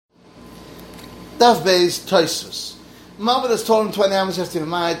Daf Beis Tosfos. Mavit has told him 20 hours after the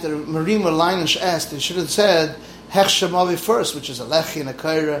night. The Marima Leinish asked, they should have said Hechsha Mavi first, which is a Lechi and a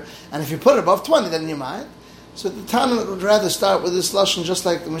Kaira. And if you put it above 20, then you might. So the Tana would rather start with this Lashon just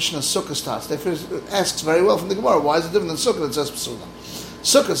like the Mishnah Sukkah starts. Therefore it asks very well from the Gemara, why is it different than Sukkah that says Psula?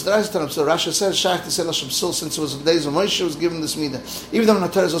 Sukkah, the Rashi Tanam, so Rashi says Shaykh to say Lashon Psul since it was the days of Moshe was given this Midah. Even though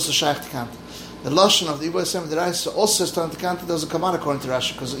Natar is also Shaykh to Kanta. The Lashon of the Yibay Sem the Raisa also says Tanam to Kanta doesn't come out according to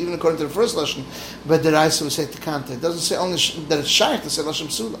Rashi, because even according to the first Lashon, but the Raisa would say to Kanta. It doesn't say only that it's Shaykh to say Lashon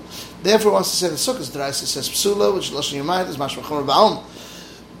Psula. Therefore wants to say the Sukkah, the Raisa says Psula, which Lashon Yemayit is Mashma Chomer Ba'om.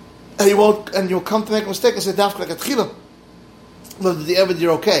 And you'll come to make a mistake and say Dafka like a Tchila. But the Eved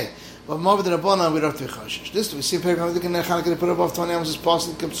you're okay. But Mavid Rabbana we don't have to be choshish. This we see in Perek Hamadik in Chanukah they put it above 20 ounces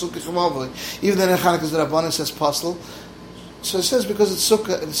possible even then in Chanukah the Rabbana says possible. So it says because it's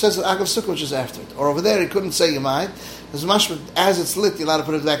Sukkah, it says Agav Sukkah which is after it. Or over there he couldn't say you might. As much as it's lit, you're allowed to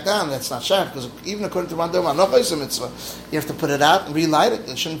put it back down. That's not shayach because even according to Rambam, no mitzvah, you have to put it out and relight it.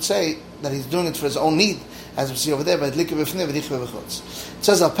 It shouldn't say that he's doing it for his own need, as we see over there. But it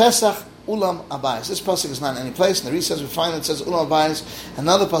says Al Pesach Ulam Abayis. This pasuk is not in any place. In the recess we find it says Ulam Abayis.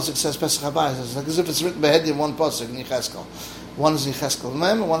 Another pasuk says Pesach Abayis. It's like as if it's written by in one pasuk in Yecheskel. One is Yecheskel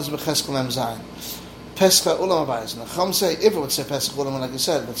Mem and one is Yecheskel Mem Zayin. Pesach Ulam Abayis. And the Chum say if it would say Pesach Ulam like you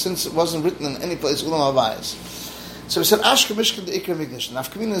said, but since it wasn't written in any place Ulam Abayis. So we said Ashka Mishkan the Ikra Migdash.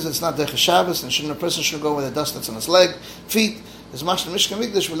 Nafkamina is it's not Dech Shabbos, and a person shouldn't go with the dust that's on his leg, feet. As much in Mishkan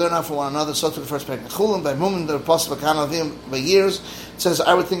Migdash, we learn out from one another. So to the first parak Nechulim by Mumin, the apostle Kanavim by years. It says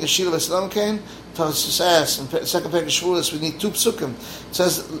I would think a Shila Veslam came. Tosh says in second parak Shavuos we need two psukim. It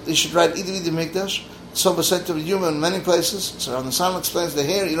says you should write either Migdash. So said to the human in many places. So on the Psalm explains the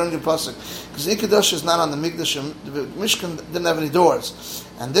here you don't need a pasuk because Ikadosh is not on the Migdash. The Mishkan didn't have any doors,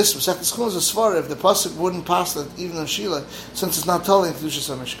 and this Masechet Schul is a svara if the pasuk wouldn't pass that even on Shila, since it's not telling Kedushas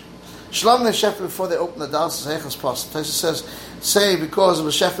HaMishkan. Shalom Neshef before they open the das Zeichas pasuk. Taisa says say because it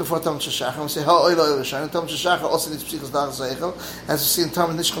was Shef before Tam Shachar. And we say Ha Oila Oila Shayim. Tam Shachar also needs Psichas das Zeichel, as we see in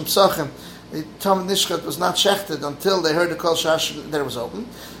Tam Nishcham Psachim. The Talmud Nishchat was not shechted until they heard the Kol Shash that it was open.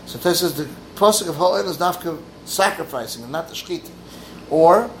 So Tais says the pasuk of Ha'oil is nafka sacrificing and not the shchita.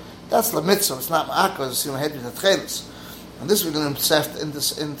 Or that's the mitzvah. It's not ma'akos. It's in head with the tchelis. And this we learn in the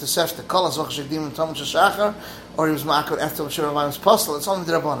sefta Kol Azvach Shekdim and Talmud Shachar, or he was ma'akos after Shur Avayim's postel. It's only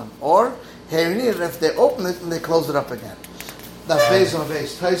the Rabbanim. Or here if they open it and they close it up again. That's based on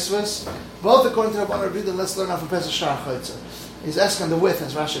base Taisvus. Both according to Rabbanim Rebbe. Let's learn out from Pesach Shar Chaytzah. He's asking the width,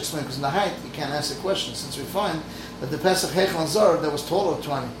 as Rashi explained, because in the height you can't ask the question, since we find that the Pesach Hechel Zor that was taller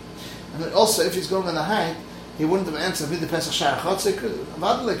 20. And also, if he's going in the height, he wouldn't have answered with the Pesach Shar Chotzik,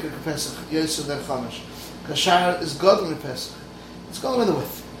 Vadalik Pesach Yosef Der Chamish, because Shar is God in the Pesach. It's going with the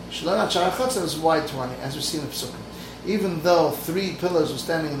width. Shalom Shar Chotzik is wide 20, as we see in the Pesachim. Even though 3 pillars were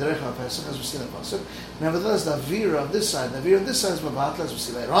standing in the Rechel Pesach, as we see in the Pesach, nevertheless the Avira of this side is Mabatla, as we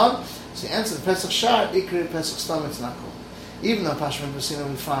see later on. So he answered the Pesach Shar, Ikri Pesach Stam, it's not called. Even though Pashman Basina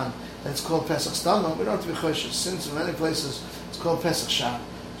we find that it's called Pesach Stam, we don't have to be choshesh, since in many places it's called Pesach Shar.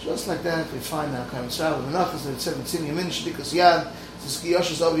 Just like that, we find now Kaim Tzara, the Menachas, that it said, Mitzin Yamin, Shdikas Yad,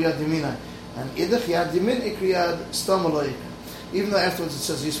 Tzkiyosh is over Yad Yaminai. And Idach Yad Yamin, Ikri Yad, Stam Alo Ikri. Even though afterwards it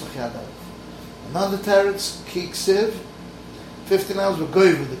says Yismach Yad Alo. Another teretz, Ki Ksiv, 15 hours, we're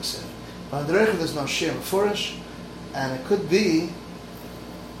going with the Ksiv. But on the Rechel there's no Shem Furish, and it could be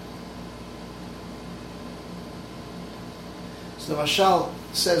so the Mashal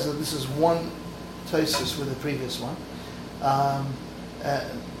says that this is one Tosfos with the previous one.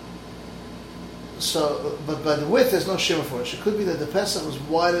 But by the width, there's no shimmer for it. It could be that the Pesach was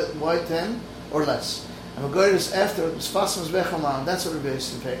wide 10 or less. And Magoris after it was Fasim Mizbech Haman. That's what Rabbi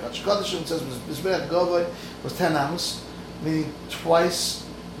Yossi in Perek Kodashim says Mizbech Govoy was 10 amos, meaning twice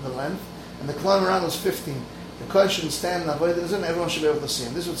the length, and the Kohen around was 15. The Kohen shouldn't stand in the Avodah, and everyone should be able to see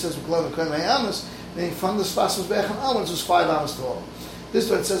him. This is what it says with Kohen amos. Meaning from the Sfas Mizbech and onwards was 5 hours tall. This is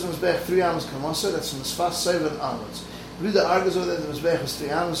what it says Mizbech 3 hours Kamosa, that's from the Sfas 7 onwards. Read the argues over that the Mizbech was 3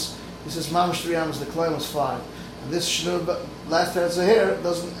 hours. He says Mamish 3 hours, the Kloim was 5. And this Shnur, last answer here,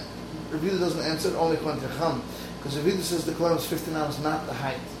 Rebbe doesn't answer, only according to Chum. Because Rebbe says the Kloim was 15 hours, not the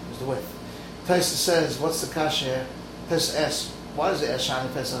height, it was the width. Taisa says, what's the Kasha here? Taisa asks, why does it ask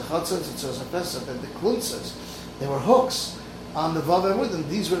Shani Pesach Chatzos? It says in Pesach, and the Klun says, they were hooks on the Vav and with them.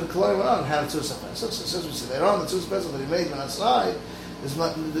 These were the Kloim on how to Tzusah Pesach. So it says we see later on the Tzusah Pesach that he made when outside is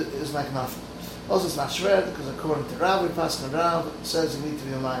like nothing. Also it's not shred because according to Rav, we pass on Rav, it says you need to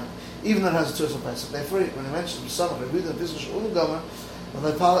be in mind. Even though it has a Tzusah Pesach. Therefore, when he mentions Samach, Rebbe and Pizush Ulam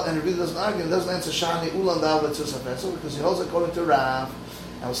and Rebbe doesn't argue, and doesn't answer Shani Ulam Dav Tzusah Pesach because he holds according to Rav.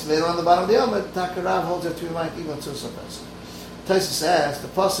 And we see later on the bottom of the Yom, Taka Rav holds it to be mind even Tzusah Pesach. Taisus asks, the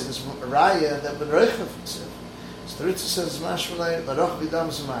pasuk is a raya that b'reichav ksiv. So the Ritza says, "Mashmalei laroch b'dam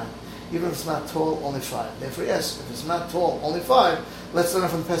zman." Even if it's not tall, only 5. Therefore, yes, if it's not tall, only 5. Let's learn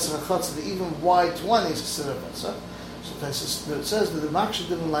from Pesach HaChatzah that even wide 20 is considered Pesach. So it says that the Maksha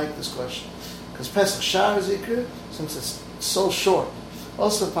didn't like this question because Pesach Shar is Ikr, since it's so short.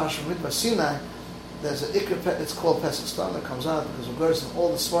 Also, Pasha Midbar Sinai, there's an Ikr. It's called Pesach Stam that comes out because of course in all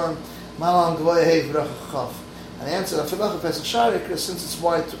the Svarim Malam Gvoya Hey V'Rach Chav. And the answer Afilach Pesach Shar Ikr, since it's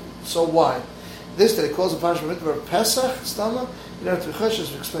wide, so wide. This that he calls the Pasha Midbar Pesach Stama. You know, to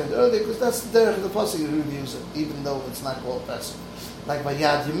Choshes we explained earlier, because that's the derech of the pasuk you use it, even though it's not called Pesach. Like by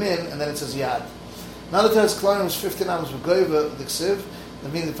Yad Yamin, and then it says Yad. Now the Teretz Kloim is 15 amos v'goyva the Ksiv.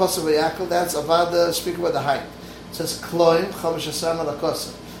 That means the pasuk v'yakol. That's Avada speaking about the height. It says Kloim Chavash Hasam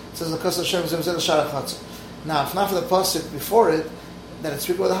Alakosa. It says Lakosa Hashem Zemzel Shara Chatzah. Now, if not for the pasuk before it, that it's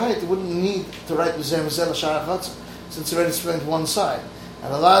speaking about the height, it wouldn't need to write Zemzel Shara Chatzah, since it already explained one side.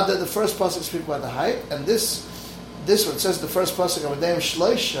 And Avada, the first pasuk speaks about the height, and this one says the first pasuk of Adem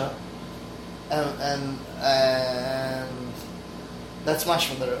Shloisha, and that's much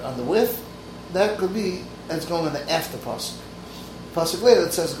on the width. That could be, and it's going on the after pasuk. Pasuk later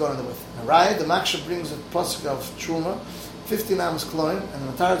it says it's going on the width. Now, right, the Maksha brings the pasuk of Truma, 15 amos kloim, and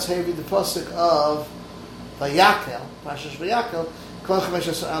the Mataretz Hevi the pasuk of Vayakel, Pashash Vayakel, Kol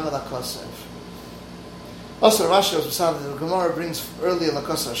Chamesh Amar Lakosev. Also, Rashi was beside the Gemara brings earlier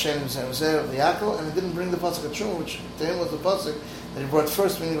Lakosa Hashem Zemzer Vayakel, and it didn't bring the pasuk of Truma, which to him was the pasuk that he brought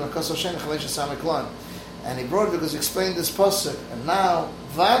first, meaning Lakosa Hashem Chamesh Samar Kloim. And he brought it because he explained this pasuk, and now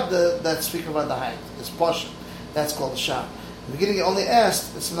Vada that's speaking about the height, this pasuk, that's called the Shar. In the beginning he only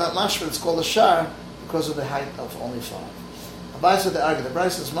asked, it's not mashma, it's called the Shar because of the height of only 5. Abai said they argue, the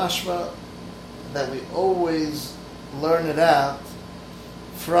Bryce is mashma that we always learn it out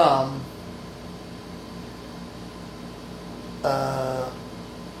from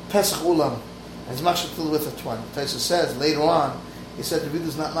Pesach Ulam, as mashma till the width of 20. Taisa says later on, he said the Vid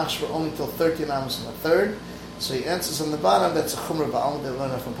is not mashma only till 13 amos and a third. So he answers on the bottom, that's a chumrah ba'al that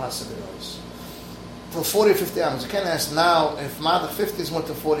learn from Pasuk Eros. Till 40 or 50 amos. You can't ask now if Madach 50 is more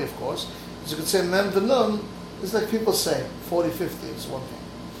than 40, of course. As you could say, Mem V'Nun is like people say, 40, 50 is one thing.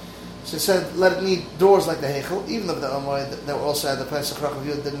 So he said, let it need doors like the Heichel, even though the Omoy that also had the Pesach Rachav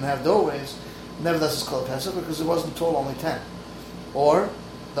Yud didn't have doorways, nevertheless it's called Pesach because it wasn't tall, only 10. Or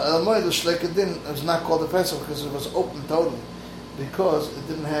the Omoy, the Shleikadin, was not called the Pesach because it was open totally, because it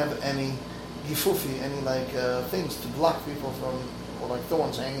didn't have any gifufi, any things to block people from, or like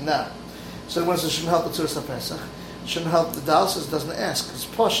thorns hanging down. So when it shouldn't help the Tzuras HaPesach, shouldn't help the dalsis, doesn't ask. It's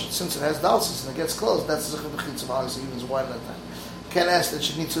posh, since it has dalsis and it gets closed, that's the Zechut B'chitz of Alis, even is wider than that. Can't ask that it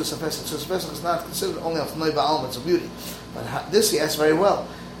should need Tzuras HaPesach. Tzuras HaPesach is not considered only of Noi Ba'alma, it's a beauty. But this he asked very well,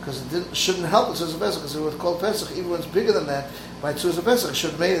 because it shouldn't help the Tzuras HaPesach, because it was called Pesach, even when it's bigger than that, by Tzuras HaPesach, it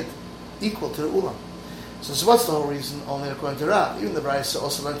should have made it equal to the Ulam. So what's the whole reason? Only according to Rav. Even the Brayso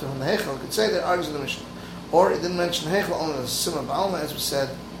also learned from the Heichel. Could say that argues in the Mishnah. Or it didn't mention Heichel, only as a similar Ba'alma, as we said,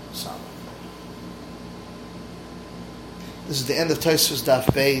 Sama. This is the end of Tosfos Daf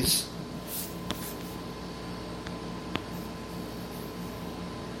Beis.